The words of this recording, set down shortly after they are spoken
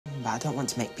But I don't want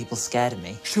to make people scared of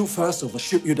me. Shoot first or they'll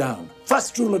shoot you down.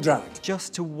 Fast rule of drag.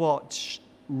 Just to watch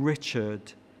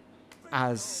Richard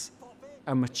as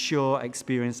a mature,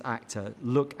 experienced actor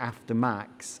look after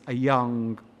Max, a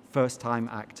young, first-time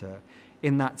actor,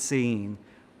 in that scene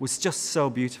was just so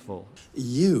beautiful.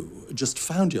 You just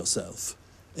found yourself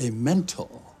a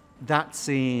mentor. That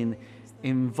scene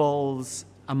involves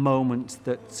a moment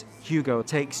that Hugo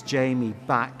takes Jamie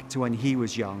back to when he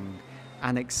was young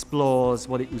and explores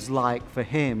what it was like for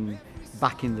him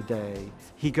back in the day.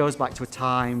 He goes back to a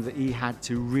time that he had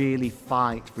to really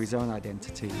fight for his own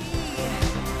identity.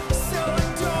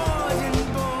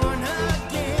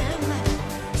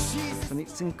 And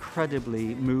it's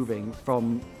incredibly moving for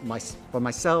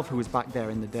myself, who was back there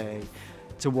in the day,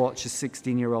 to watch a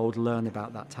 16-year-old learn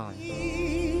about that time.